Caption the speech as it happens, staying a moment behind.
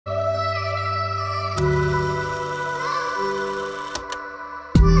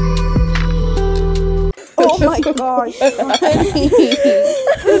my gosh. Why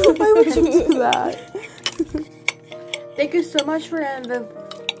would you do that? Thank you so much for inviting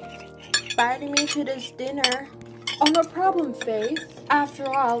me to this dinner. Oh, no problem, Faith. After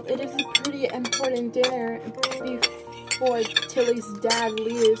all, it is a pretty important dinner before Tilly's dad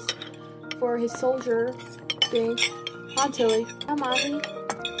leaves for his soldier thing. Huh, Tilly? Hi, Mommy.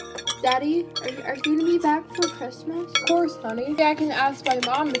 Daddy, are you going to be back for Christmas? Of course, honey. Yeah, I can ask my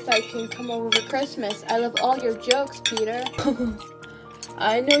mom if I can come over for Christmas. I love all your jokes, Peter.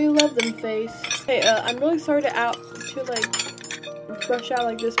 I know you love them, Faith. Hey, I'm really sorry to rush out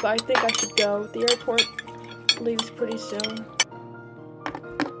like this, but I think I should go. The airport leaves pretty soon.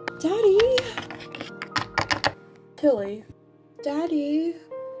 Daddy? Tilly? Daddy?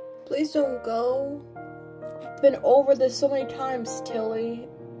 Please don't go. I've been over this so many times, Tilly.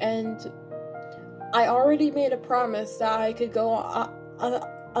 And I already made a promise that I could go on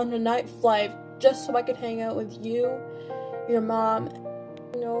a night flight just so I could hang out with you, your mom.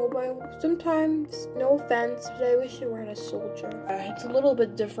 No, but sometimes, no offense, but I wish you weren't a soldier. It's a little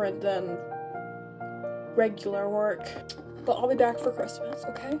bit different than regular work. But I'll be back for Christmas,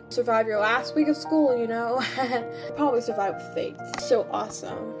 okay? Survive your last week of school, you know? Probably survive with Faith. So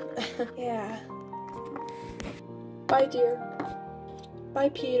awesome. Yeah. Bye, dear. Bye,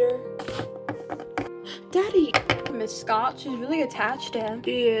 Peter. Daddy! Miss Scott, she's really attached to him.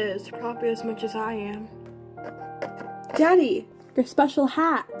 She is, probably as much as I am. Daddy, your special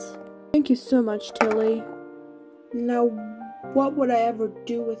hat. Thank you so much, Tilly. Now, what would I ever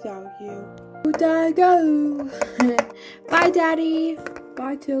do without you? Where'd I go? Bye, Daddy.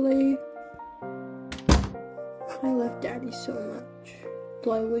 Bye, Tilly. I love Daddy so much.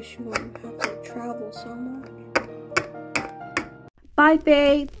 Though I wish you wouldn't have to travel so much. Bye,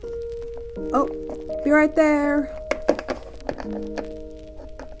 Faith. Oh, be right there.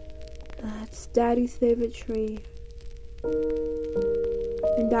 That's Daddy's favorite tree.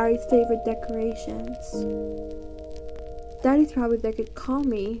 And Daddy's favorite decorations. Daddy's probably there could call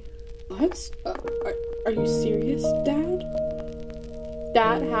me. What? Are you serious, Dad?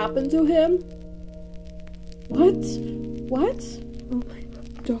 That happened to him? What? What? Oh my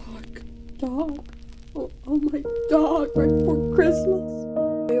dog. Oh my dog, right before Christmas.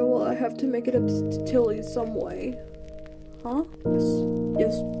 Well, I have to make it up to Tilly some way. Huh?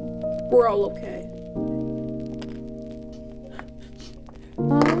 Yes, we're all okay.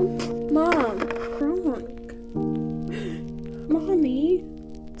 Mom, drunk. Mommy.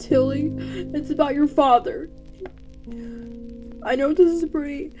 Tilly, it's about your father. I know this is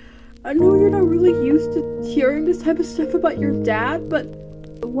I know you're not really used to hearing this type of stuff about your dad, but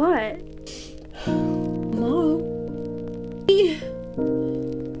what? Mom, he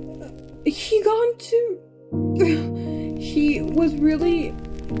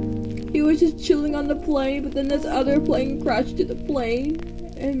was just chilling on the plane, but then this other plane crashed to the plane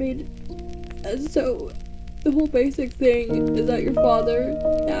and so the whole basic thing is that your father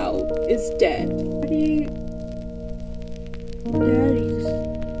now is dead. Daddy's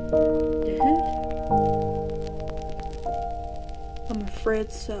dead? I'm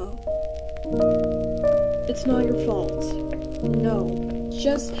afraid so. It's not your fault. No.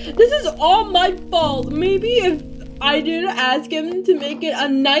 This is all my fault. Maybe if I didn't ask him to make it a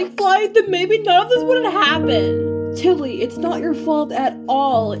night flight, then maybe none of this wouldn't happen. Tilly, it's not your fault at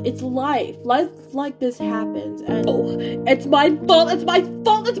all. It's life. Life like this happens. And it's my fault. It's my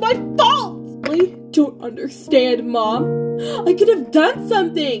fault. It's my fault. Really? Don't understand, Mom. I could have done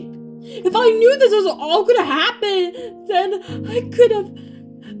something. If I knew this was all gonna happen, then I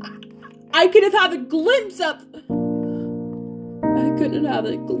could have had a glimpse of... I couldn't have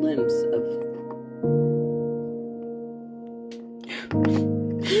a glimpse of...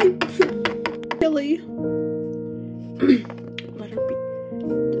 Tilly. Let her be.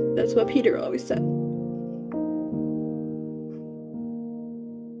 That's what Peter always said.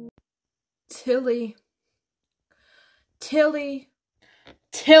 Tilly.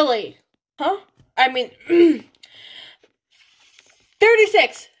 Huh? I mean...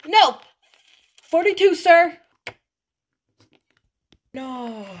 36! No! 42, sir!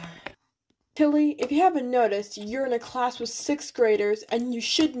 No. Tilly, if you haven't noticed, you're in a class with 6th graders, and you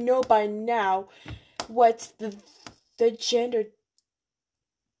should know by now what the gender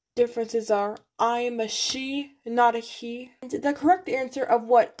differences are. I am a she, not a he. And the correct answer of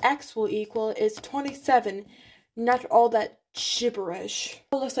what X will equal is 27, not all that gibberish.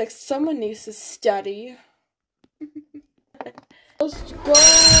 It looks like someone needs to study. Let's go!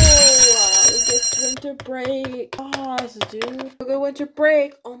 It's winter break. Gosh, dude. We'll go winter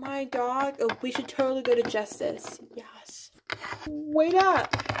break. Oh my god. Oh, we should totally go to Justice. Yes. Wait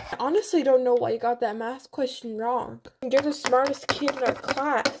up. I honestly don't know why you got that math question wrong. You're the smartest kid in our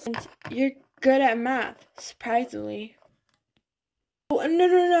class. And you're good at math, surprisingly. Oh,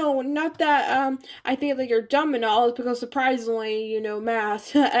 no, not that, I think that you're dumb and all, because surprisingly, you know,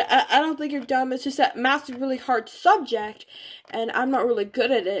 math. I don't think you're dumb, it's just that math's a really hard subject, and I'm not really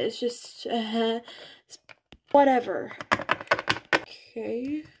good at it, it's just, whatever.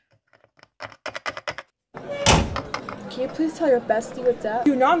 Okay. Can you please tell your bestie what's up?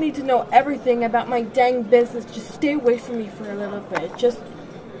 You do not need to know everything about my dang business, just stay away from me for a little bit, just...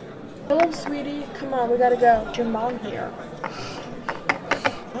 Hello, sweetie, come on, we gotta go. It's your mom here.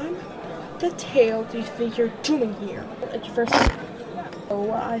 The tail do you think you're doing here? At first,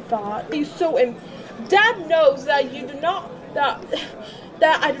 oh, I thought you so Dad knows that you do not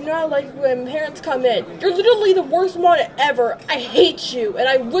that I do not like when parents come in. You're literally the worst mom ever. I hate you, and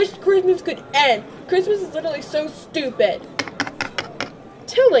I wish Christmas could end. Christmas is literally so stupid.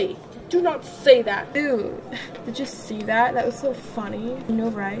 Tilly, do not say that. Dude, did you see that? That was so funny. You know,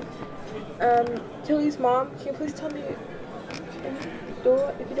 right? Tilly's mom, can you please tell me?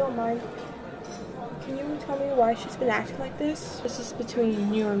 If you don't mind. Can you tell me why she's been acting like this? This is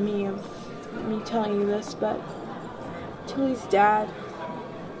between you and me, of me telling you this, but Tilly's dad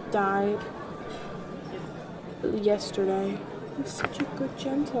died yesterday. He was such a good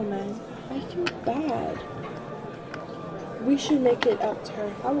gentleman. I feel bad. We should make it up to her.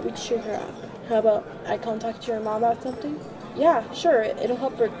 How about we cheer her up? How about I contact your mom about something? Yeah, sure. It'll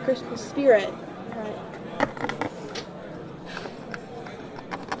help her Christmas spirit. Alright.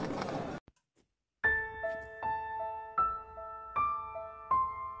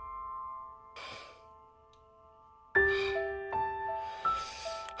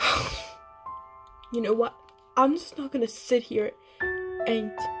 You know what? I'm just not gonna sit here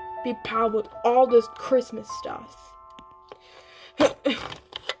and be proud with all this Christmas stuff.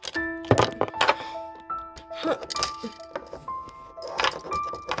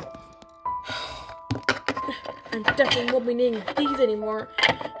 I definitely won't be needing these anymore.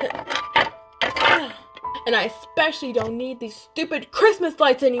 And I especially don't need these stupid Christmas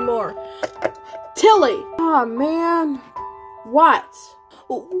lights anymore. Tilly! Aw, man. What?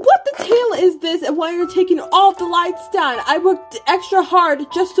 What the tail is this, and why you're taking all the lights down? I worked extra hard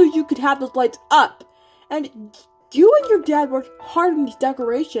just so you could have those lights up. And you and your dad worked hard on these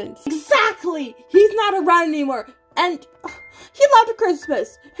decorations. Exactly! He's not around anymore. And he left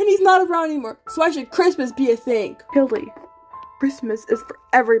Christmas. And he's not around anymore. So why should Christmas be a thing? Tilly, Christmas is for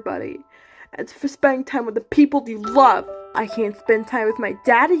everybody. And it's for spending time with the people you love. I can't spend time with my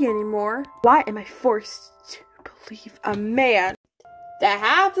daddy anymore. Why am I forced to believe a man that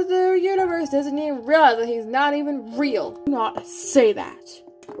half of the universe doesn't even realize that he's not even real? Do not say that.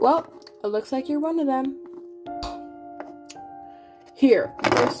 Well, it looks like you're one of them. Here,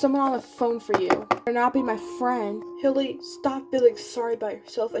 there's someone on the phone for you. Or not be my friend. Hilly, stop feeling sorry about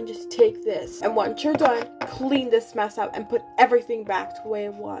yourself and just take this. And once you're done, clean this mess up and put everything back to the way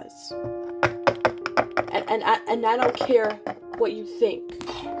it was. And I don't care what you think.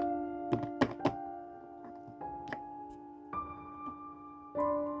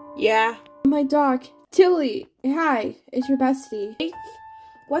 Yeah. My dog, Tilly. Hi, it's your bestie.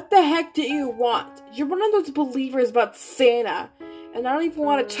 What the heck do you want? You're one of those believers about Santa, and I don't even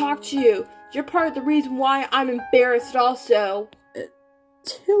want to talk to you. You're part of the reason why I'm embarrassed also.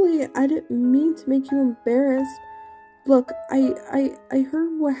 Tilly, I didn't mean to make you embarrassed. Look, I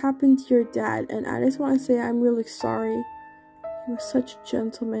heard what happened to your dad, and I just want to say I'm really sorry. He was such a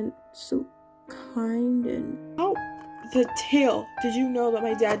gentleman, so kind and... Oh, the tail. Did you know that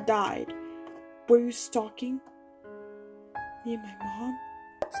my dad died? Were you stalking me and my mom?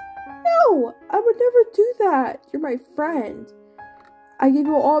 No, I would never do that. You're my friend. I gave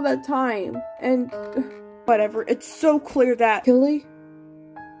you all that time, and whatever. It's so clear that... Tilly,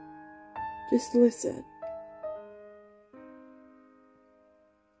 just listen.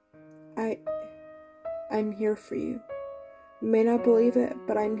 I'm here for you. You may not believe it,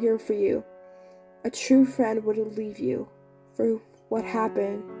 but I'm here for you. A true friend wouldn't leave you for what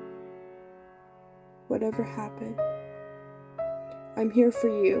happened. Whatever happened. I'm here for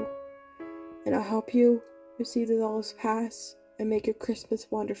you, and I'll help you receive this all as past and make your Christmas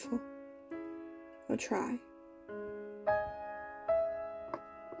wonderful. I'll try.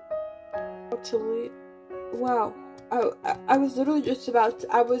 Tilly, wow. I was literally just about to,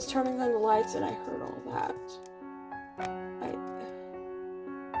 I was turning on the lights and I heard all that.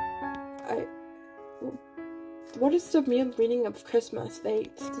 What is the real meaning of Christmas?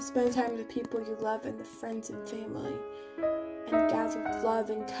 To spend time with the people you love and the friends and family. And gather with love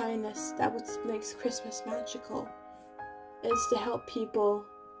and kindness. That what makes Christmas magical. is to help people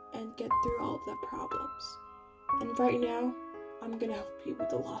and get through all of their problems. And right now, I'm gonna help you with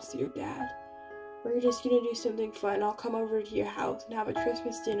the loss of your dad. We're just gonna do something fun. I'll come over to your house and have a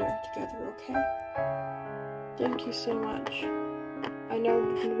Christmas dinner together, okay? Thank you so much. I now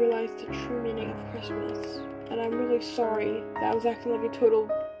realize the true meaning of Christmas. And I'm really sorry that I was acting like a total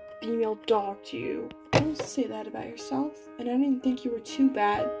female dog to you. Don't say that about yourself. And I didn't think you were too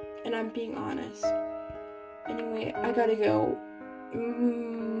bad. And I'm being honest. Anyway, I gotta go.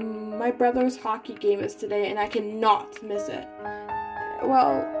 My brother's hockey game is today and I cannot miss it.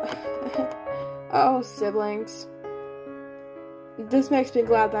 Well, oh, siblings. This makes me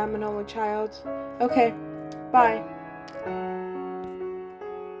glad that I'm an only child. Okay, bye.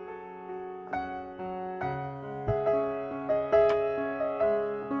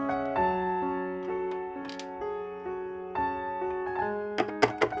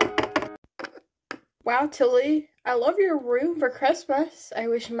 Wow, Tilly, I love your room for Christmas. I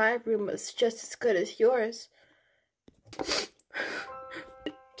wish my room was just as good as yours.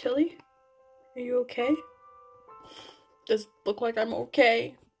 Tilly, are you okay? Does it look like I'm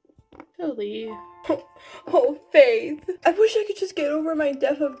okay? Tilly. Oh, Faith. I wish I could just get over my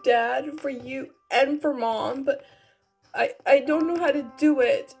death of Dad for you and for Mom, but I don't know how to do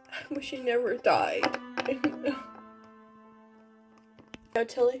it. I wish he never died. Now,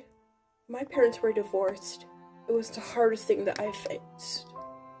 Tilly, my parents were divorced. It was the hardest thing that I faced.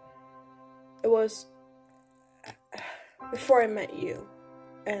 It was before I met you,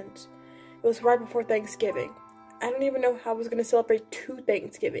 and it was right before Thanksgiving. I don't even know how I was going to celebrate 2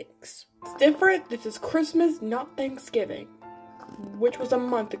 Thanksgivings. It's different. This is Christmas, not Thanksgiving, which was a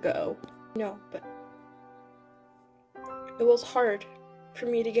month ago. No, but it was hard for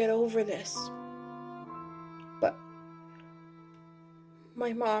me to get over this. But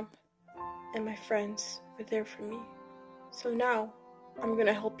my mom and my friends were there for me. So now, I'm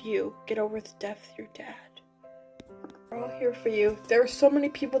gonna help you get over the death of your dad. We're all here for you. There are so many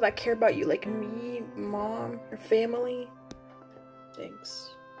people that care about you, like me, Mom, your family.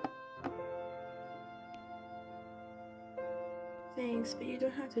 Thanks. Thanks, but you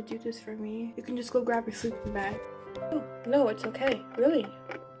don't have to do this for me. You can just go grab your sleeping bag. Oh, no, it's okay. Really.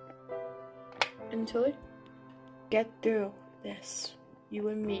 And Tilly, get through this. You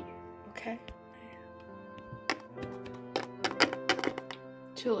and me. Okay?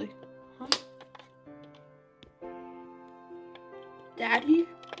 Tilly. Huh? Daddy?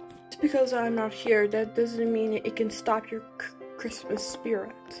 Just because I'm not here, that doesn't mean it can stop your Christmas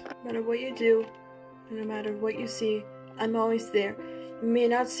spirit. No matter what you do, no matter what you see, I'm always there. You may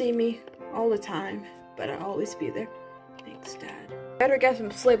not see me all the time, but I'll always be there. Thanks, Dad. Better get some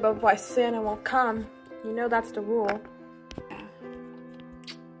sleep, otherwise Santa won't come. You know that's the rule.